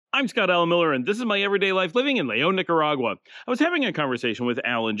I'm Scott Alan Miller, and this is my everyday life living in Leon, Nicaragua. I was having a conversation with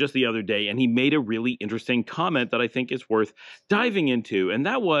Alan just the other day, and he made a really interesting comment that I think is worth diving into. And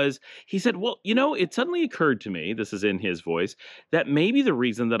that was, he said, well, it suddenly occurred to me, this is in his voice, that maybe the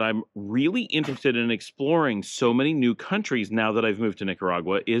reason that I'm really interested in exploring so many new countries now that I've moved to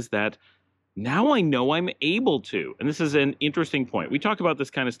Nicaragua is that now I know I'm able to. And this is an interesting point. We talk about this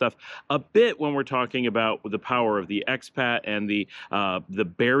kind of stuff a bit when we're talking about the power of the expat and the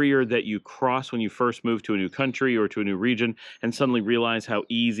barrier that you cross when you first move to a new country or to a new region and suddenly realize how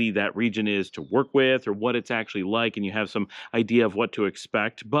easy that region is to work with or what it's actually like, and you have some idea of what to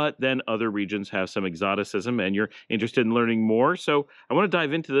expect. But then other regions have some exoticism and you're interested in learning more. So I want to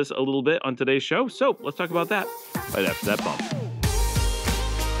dive into this a little bit on today's show. So let's talk about that right after that bump.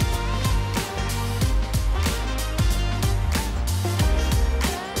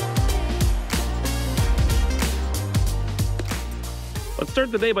 Let's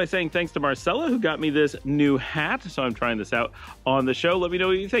start the day by saying thanks to Marcella, who got me this new hat. So I'm trying this out on the show. Let me know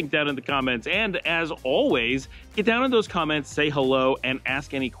what you think down in the comments. And as always, get down in those comments, say hello, and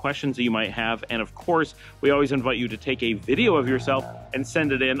ask any questions that you might have. And of course, we always invite you to take a video of yourself and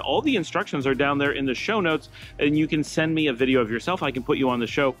send it in. All the instructions are down there in the show notes, and you can send me a video of yourself. I can put you on the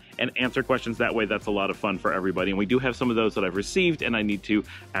show and answer questions that way. That's a lot of fun for everybody. And we do have some of those that I've received, and I need to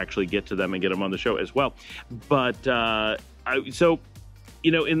actually get to them and get them on the show as well. But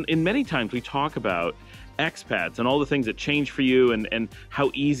in many times we talk about expats and all the things that change for you and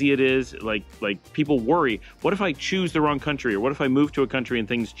how easy it is. Like people worry, what if I choose the wrong country, or what if I move to a country and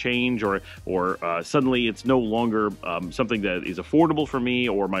things change, or suddenly it's no longer something that is affordable for me,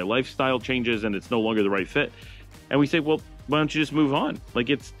 or my lifestyle changes and it's no longer the right fit. And we say, well, why don't you just move on? Like,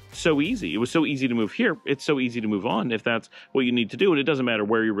 it's so easy. It was so easy to move here. It's so easy to move on if that's what you need to do. And it doesn't matter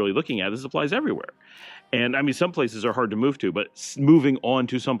where you're really looking at. This applies everywhere. And I mean, some places are hard to move to, but moving on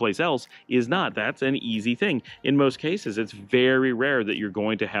to someplace else is not. That's an easy thing. In most cases, it's very rare that you're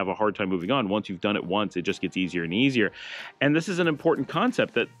going to have a hard time moving on. Once you've done it once, it just gets easier and easier. And this is an important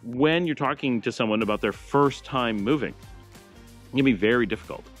concept, that when you're talking to someone about their first time moving, it can be very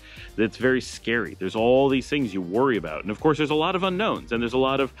difficult. That's very scary. There's all these things you worry about. And of course, there's a lot of unknowns, and there's a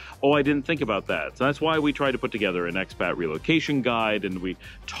lot of, oh, I didn't think about that. So that's why we try to put together an expat relocation guide, and we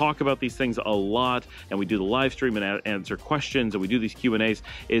talk about these things a lot, and we do the live stream and answer questions, and we do these Q&As,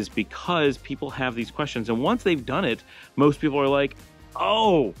 is because people have these questions. And once they've done it, most people are like,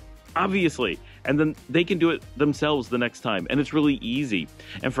 oh, obviously. And then they can do it themselves the next time. And it's really easy.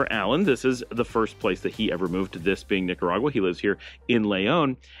 And for Alan, this is the first place that he ever moved, this being Nicaragua. He lives here in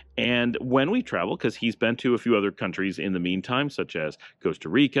Leon. And when we travel, because he's been to a few other countries in the meantime, such as Costa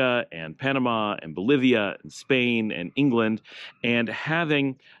Rica and Panama and Bolivia and Spain and England, and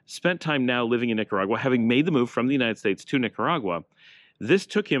having spent time now living in Nicaragua, having made the move from the United States to Nicaragua, this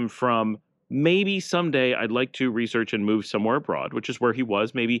took him from maybe someday I'd like to research and move somewhere abroad, which is where he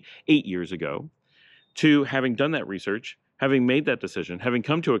was maybe 8 years ago, to having done that research, having made that decision, having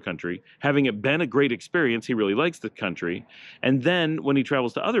come to a country, having it been a great experience, he really likes the country. And then when he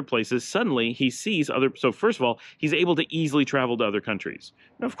travels to other places, suddenly he sees other, so first of all, he's able to easily travel to other countries.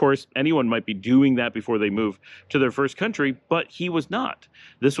 And of course, anyone might be doing that before they move to their first country, but he was not.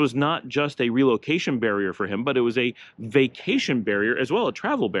 This was not just a relocation barrier for him, but it was a vacation barrier as well, a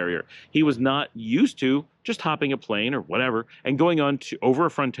travel barrier. He was not used to just hopping a plane or whatever and going on to over a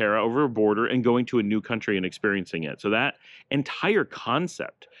frontera, over a border, and going to a new country and experiencing it. So that entire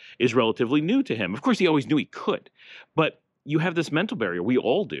concept is relatively new to him. Of course, he always knew he could, but you have this mental barrier, we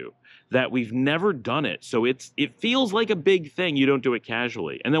all do, that we've never done it. So it feels like a big thing. You don't do it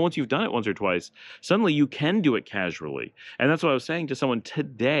casually. And then once you've done it once or twice, suddenly you can do it casually. And that's what I was saying to someone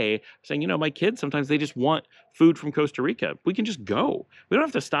today, saying, my kids, sometimes they just want food from Costa Rica. We can just go. We don't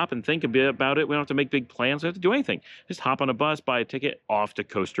have to stop and think a bit about it. We don't have to make big plans. We don't have to do anything. Just hop on a bus, buy a ticket, off to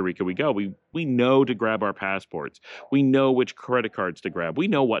Costa Rica we go. We know to grab our passports. We know which credit cards to grab. We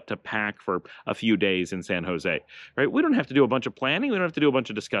know what to pack for a few days in San Jose, right? We don't have to do a bunch of planning. We don't have to do a bunch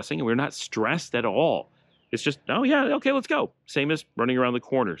of discussing, and we're not stressed at all. It's just, oh yeah, okay, let's go. Same as running around the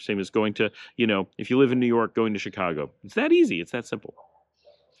corner. Same as going to, if you live in New York, going to Chicago. It's that easy. It's that simple.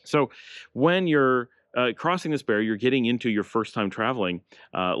 So when you're crossing this barrier, you're getting into your first time traveling,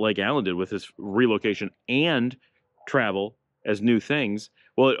 like Alan did with his relocation and travel as new things.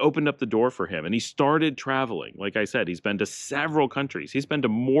 Well, it opened up the door for him, and he started traveling. Like I said, he's been to several countries. He's been to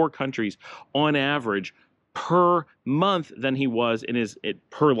more countries on average per month than he was in his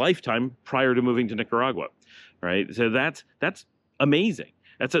per lifetime prior to moving to Nicaragua, right? So that's amazing.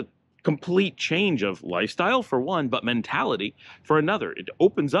 That's a complete change of lifestyle for one, but mentality for another. It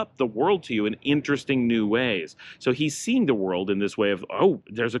opens up the world to you in interesting new ways. So he's seeing the world in this way of, oh,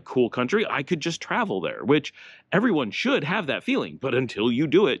 there's a cool country, I could just travel there, which everyone should have that feeling. But until you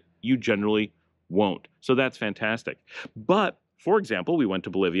do it, you generally won't. So that's fantastic. But for example, we went to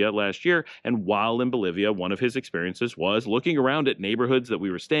Bolivia last year, and while in Bolivia, one of his experiences was looking around at neighborhoods that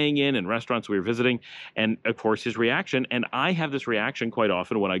we were staying in and restaurants we were visiting, and of course his reaction, and I have this reaction quite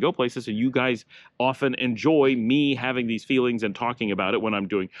often when I go places, and you guys often enjoy me having these feelings and talking about it when I'm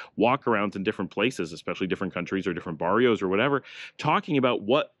doing walkarounds in different places, especially different countries or different barrios or whatever, talking about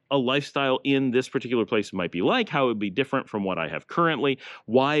what a lifestyle in this particular place might be like, how it would be different from what I have currently,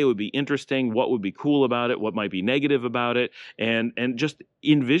 why it would be interesting, what would be cool about it, what might be negative about it, and just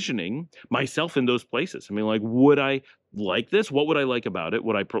envisioning myself in those places. I mean, like, would I like this? What would I like about it?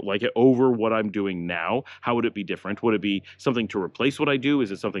 Would I like it over what I'm doing now? How would it be different? Would it be something to replace what I do?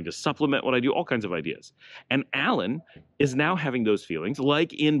 Is it something to supplement what I do? All kinds of ideas. And Alan is now having those feelings,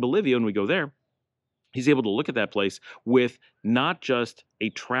 like in Bolivia when we go there. He's able to look at that place with not just a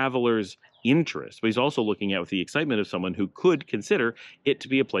traveler's interest, but he's also looking at with the excitement of someone who could consider it to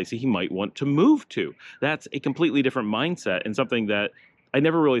be a place that he might want to move to. That's a completely different mindset and something that I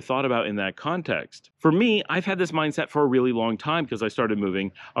never really thought about in that context. For me, I've had this mindset for a really long time because I started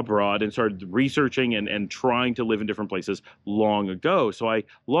moving abroad and started researching and trying to live in different places long ago. So I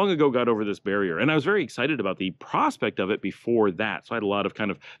long ago got over this barrier, and I was very excited about the prospect of it before that. So I had a lot of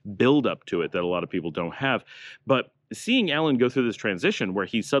kind of build up to it that a lot of people don't have. But seeing Alan go through this transition where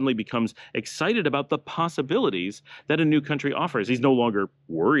he suddenly becomes excited about the possibilities that a new country offers. He's no longer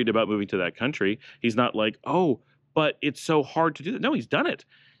worried about moving to that country. He's not like, oh, but it's so hard to do that. No, he's done it.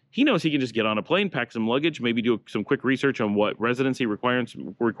 He knows he can just get on a plane, pack some luggage, maybe do some quick research on what residency requirements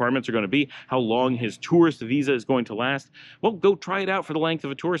are going to be, how long his tourist visa is going to last. Well, go try it out for the length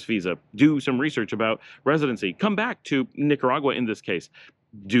of a tourist visa. Do some research about residency. Come back to Nicaragua in this case.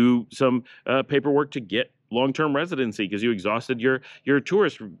 Do some paperwork to get long-term residency because you exhausted your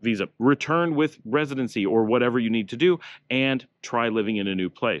tourist visa. Return with residency or whatever you need to do and try living in a new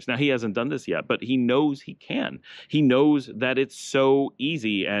place. Now, he hasn't done this yet, but he knows he can. He knows that it's so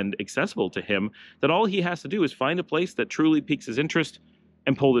easy and accessible to him that all he has to do is find a place that truly piques his interest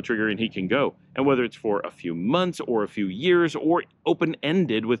and pull the trigger and he can go. And whether it's for a few months or a few years or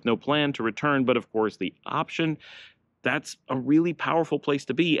open-ended with no plan to return, but of course the option, that's a really powerful place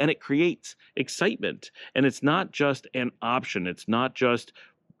to be, and it creates excitement. And it's not just an option. It's not just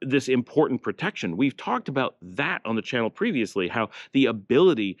this important protection. We've talked about that on the channel previously, how the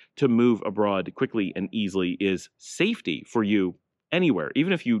ability to move abroad quickly and easily is safety for you anywhere.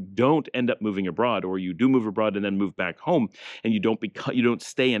 Even if you don't end up moving abroad, or you do move abroad and then move back home and you don't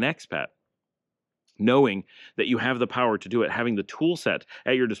stay an expat, knowing that you have the power to do it, having the tool set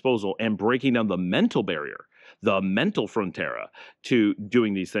at your disposal and breaking down the mental barrier, the mental frontera to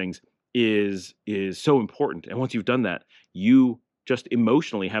doing these things is so important. And once you've done that, you just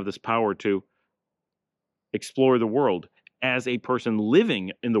emotionally have this power to explore the world as a person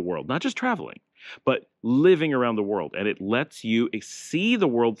living in the world, not just traveling, but living around the world. And it lets you see the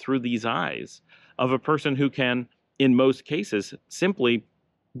world through these eyes of a person who can, in most cases, simply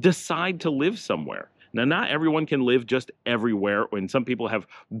decide to live somewhere. Now, not everyone can live just everywhere, and some people have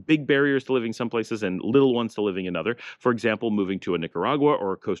big barriers to living some places and little ones to living in other. For example, moving to a Nicaragua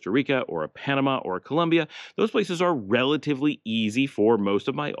or a Costa Rica or a Panama or a Colombia, those places are relatively easy for most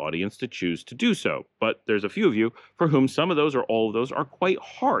of my audience to choose to do so. But there's a few of you for whom some of those or all of those are quite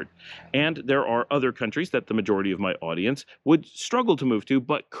hard. And there are other countries that the majority of my audience would struggle to move to,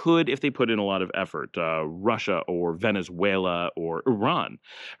 but could if they put in a lot of effort. Russia or Venezuela or Iran,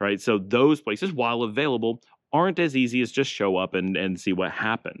 right? So those places, while available, aren't as easy as just show up and see what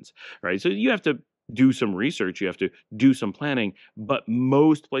happens, right? So you have to do some research, you have to do some planning, but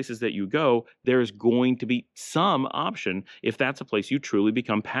most places that you go, there's going to be some option if that's a place you truly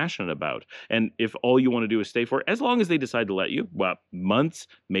become passionate about. And if all you want to do is stay for, as long as they decide to let you, well, months,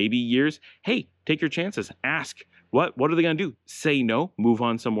 maybe years, hey, take your chances, ask. What are they going to do? Say no, move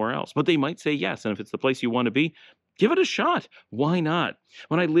on somewhere else. But they might say yes, and if it's the place you want to be, give it a shot. Why not?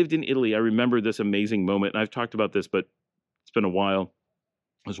 When I lived in Italy, I remember this amazing moment, and I've talked about this, but it's been a while.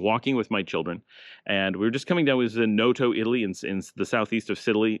 I was walking with my children, and we were just coming down. It was in Noto, Italy, in the southeast of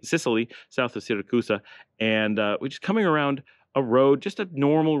Sicily, south of Syracuse, and we're just coming around a road, just a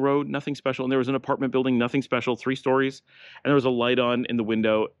normal road, nothing special. And there was an apartment building, nothing special, 3 stories, and there was a light on in the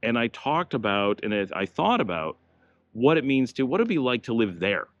window. And I thought about what it would be like to live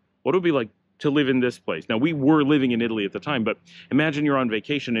there? What would it be like to live in this place? Now, we were living in Italy at the time, but imagine you're on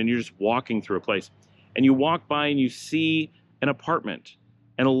vacation and you're just walking through a place, and you walk by and you see an apartment,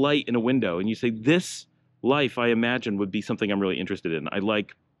 and a light in a window, and you say, this life I imagine would be something I'm really interested in. I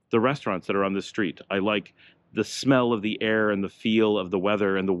like the restaurants that are on this street. I like the smell of the air and the feel of the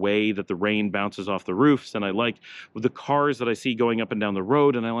weather and the way that the rain bounces off the roofs. And I like the cars that I see going up and down the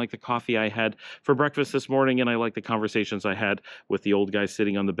road. And I like the coffee I had for breakfast this morning. And I like the conversations I had with the old guy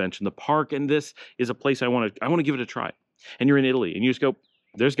sitting on the bench in the park. And this is a place I want to give it a try. And you're in Italy and you just go,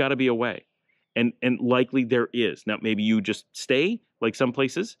 there's got to be a way. And likely there is. Now, maybe you just stay like some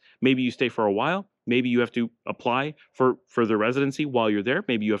places. Maybe you stay for a while. Maybe you have to apply for the residency while you're there.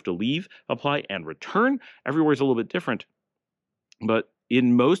 Maybe you have to leave, apply, and return. Everywhere's a little bit different. But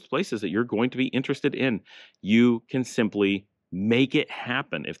in most places that you're going to be interested in, you can simply make it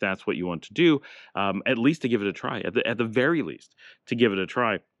happen if that's what you want to do, at least to give it a try, at the very least, to give it a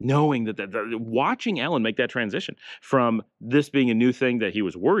try, knowing that watching Alan make that transition from this being a new thing that he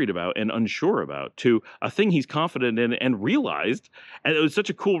was worried about and unsure about to a thing he's confident in and realized, and it was such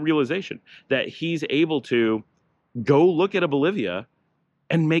a cool realization that he's able to go look at a Bolivia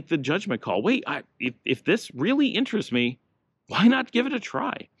and make the judgment call. Wait, if this really interests me, why not give it a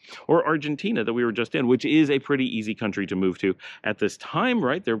try? Or Argentina that we were just in, which is a pretty easy country to move to at this time,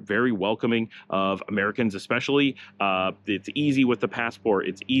 right? They're very welcoming of Americans, especially. It's easy with the passport.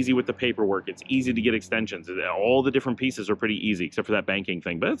 It's easy with the paperwork. It's easy to get extensions. All the different pieces are pretty easy, except for that banking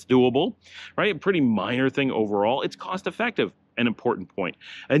thing, but it's doable, right? A pretty minor thing overall. It's cost effective, an important point.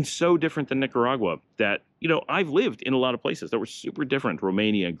 And so different than Nicaragua that, I've lived in a lot of places that were super different.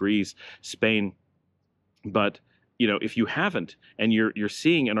 Romania, Greece, Spain, but if you haven't, and you're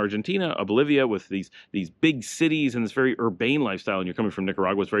seeing in Argentina, a Bolivia with these big cities and this very urbane lifestyle, and you're coming from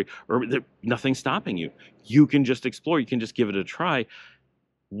Nicaragua, it's very urban, nothing's stopping you. You can just explore. You can just give it a try.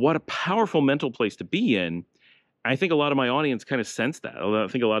 What a powerful mental place to be in. I think a lot of my audience kind of sense that. I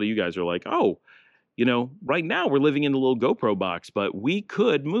think a lot of you guys are like, oh, right now we're living in a little GoPro box, but we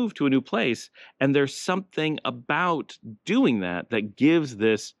could move to a new place. And there's something about doing that gives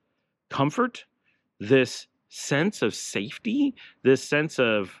this comfort, this sense of safety, this sense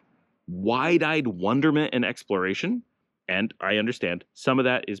of wide-eyed wonderment and exploration. And I understand some of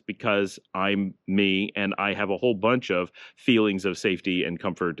that is because I'm me and I have a whole bunch of feelings of safety and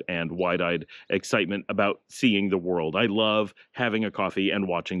comfort and wide-eyed excitement about seeing the world. I love having a coffee and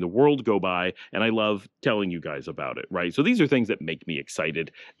watching the world go by, and I love telling you guys about it, right? So these are things that make me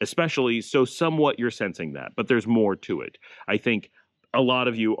excited, especially, so somewhat you're sensing that, but there's more to it. I think a lot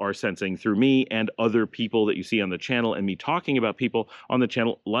of you are sensing through me and other people that you see on the channel and me talking about people on the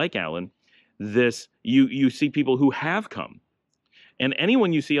channel like Alan, this, you see people who have come. And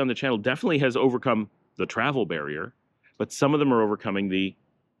anyone you see on the channel definitely has overcome the travel barrier, but some of them are overcoming the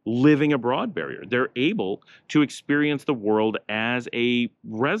living abroad barrier. They're able to experience the world as a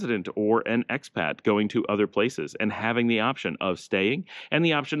resident or an expat going to other places and having the option of staying and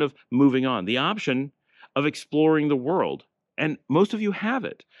the option of moving on, the option of exploring the world. And most of you have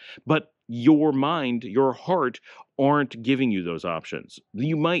it, but your mind, your heart aren't giving you those options.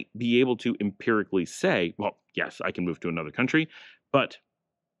 You might be able to empirically say, well, yes, I can move to another country, but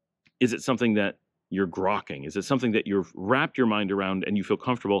is it something that you're grokking? Is it something that you've wrapped your mind around and you feel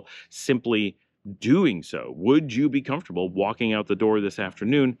comfortable simply doing so? Would you be comfortable walking out the door this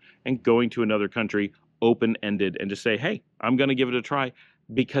afternoon and going to another country open-ended and just say, hey, I'm going to give it a try?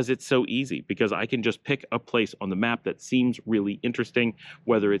 Because it's so easy, because I can just pick a place on the map that seems really interesting,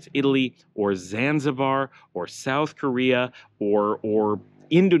 whether it's Italy or Zanzibar or South Korea or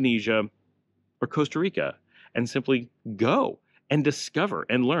Indonesia or Costa Rica, and simply go and discover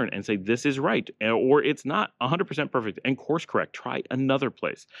and learn and say, this is right, or it's not 100% perfect, and course correct, try another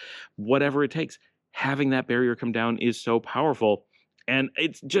place. Whatever it takes, having that barrier come down is so powerful. And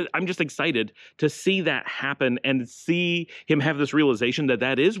I'm just excited to see that happen and see him have this realization that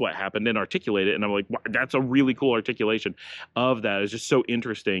that is what happened and articulate it. And I'm like, wow, that's a really cool articulation of that. It's just so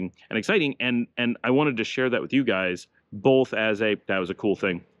interesting and exciting. And I wanted to share that with you guys, both as that was a cool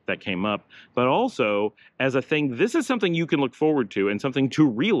thing that came up, but also as a thing, this is something you can look forward to and something to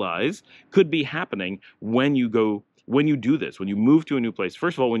realize could be happening when you do this, when you move to a new place.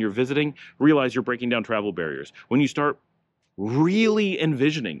 First of all, when you're visiting, realize you're breaking down travel barriers. When you start really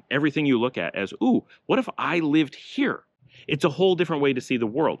envisioning everything you look at as, ooh, what if I lived here? It's a whole different way to see the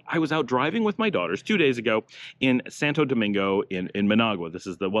world. I was out driving with my daughters 2 days ago in Santo Domingo in Managua. This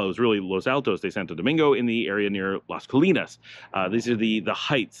is it was really Los Altos de Santo Domingo in the area near Las Colinas. These are the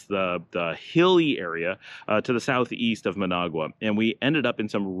heights, the hilly area to the southeast of Managua. And we ended up in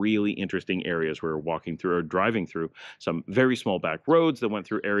some really interesting areas. We were walking through or driving through some very small back roads that went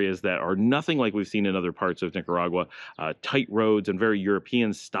through areas that are nothing like we've seen in other parts of Nicaragua. Tight roads and very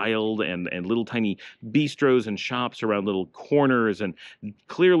European styled and little tiny bistros and shops around little corners and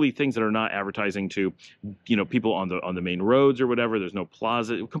clearly things that are not advertising to, people on the main roads or whatever. There's no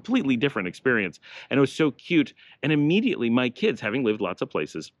plaza, completely different experience. And it was so cute. And immediately my kids, having lived lots of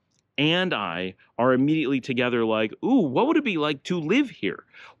places, and I are immediately together like, ooh, what would it be like to live here?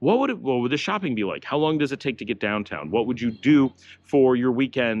 What would the shopping be like? How long does it take to get downtown? What would you do for your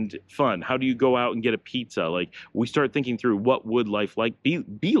weekend fun? How do you go out and get a pizza? Like, we start thinking through what would life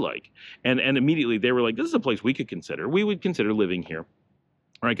be like? And immediately they were like, this is a place we could consider. We would consider living here.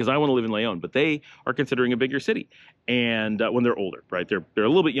 Right, because I want to live in Leon, but they are considering a bigger city, and when they're older, right, they're a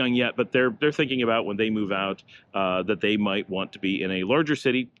little bit young yet, but they're thinking about when they move out that they might want to be in a larger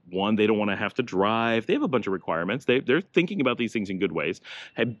city. One, they don't want to have to drive. They have a bunch of requirements. They're thinking about these things in good ways.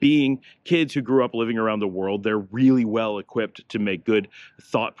 And being kids who grew up living around the world, they're really well equipped to make good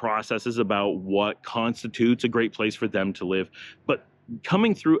thought processes about what constitutes a great place for them to live. But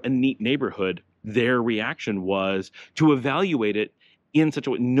coming through a neat neighborhood, their reaction was to evaluate it in such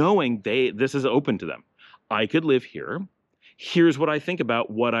a way, knowing this is open to them. I could live here. Here's what I think about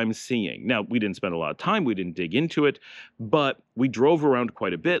what I'm seeing. Now, we didn't spend a lot of time. We didn't dig into it, but we drove around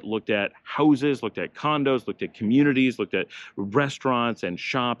quite a bit, looked at houses, looked at condos, looked at communities, looked at restaurants and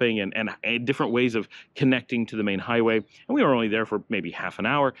shopping and different ways of connecting to the main highway. And we were only there for maybe half an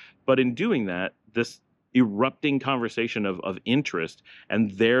hour. But in doing that, this erupting conversation of interest,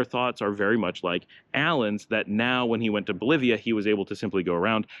 and their thoughts are very much like Alan's, that now when he went to Bolivia, he was able to simply go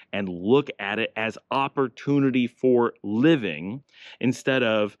around and look at it as opportunity for living instead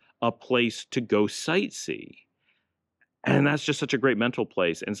of a place to go sightsee. And that's just such a great mental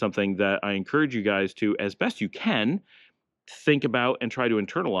place, and something that I encourage you guys to, as best you can, think about and try to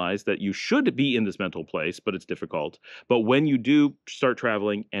internalize, that you should be in this mental place, but it's difficult. But when you do start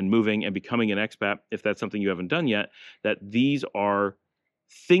traveling and moving and becoming an expat, if that's something you haven't done yet, that these are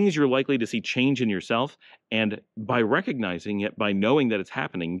things you're likely to see change in yourself. And by recognizing it, by knowing that it's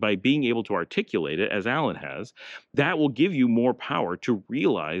happening, by being able to articulate it, as Alan has, that will give you more power to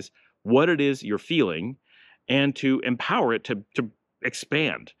realize what it is you're feeling and to empower it to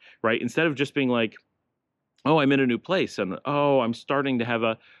expand, right? Instead of just being like, oh, I'm in a new place, and oh, I'm starting to have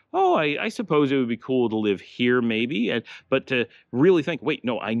I suppose it would be cool to live here maybe, but to really think, wait,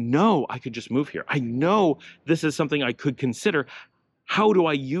 no, I know I could just move here. I know this is something I could consider. How do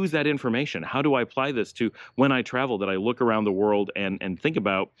I use that information? How do I apply this to when I travel, that I look around the world and think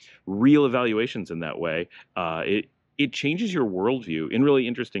about real evaluations in that way? It changes your worldview in really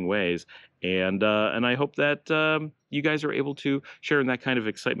interesting ways. And I hope that you guys are able to share in that kind of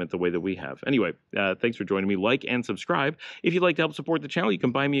excitement the way that we have. Anyway, thanks for joining me. Like and subscribe. If you'd like to help support the channel, you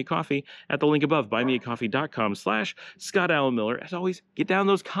can buy me a coffee at the link above, buymeacoffee.com/Scott Alan Miller. As always, get down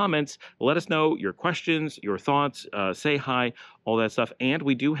those comments. Let us know your questions, your thoughts, say hi, all that stuff. And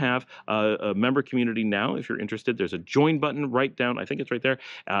we do have a member community now. If you're interested, there's a join button right down. I think it's right there.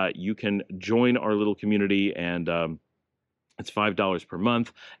 You can join our little community, and it's $5 per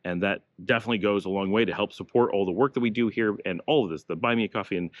month, and that definitely goes a long way to help support all the work that we do here and all of this, the Buy Me a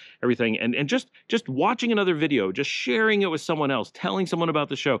Coffee and everything. And just watching another video, just sharing it with someone else, telling someone about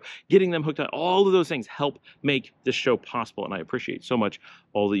the show, getting them hooked on, all of those things help make this show possible. And I appreciate so much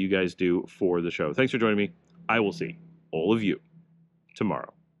all that you guys do for the show. Thanks for joining me. I will see all of you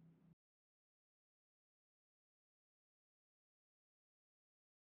tomorrow.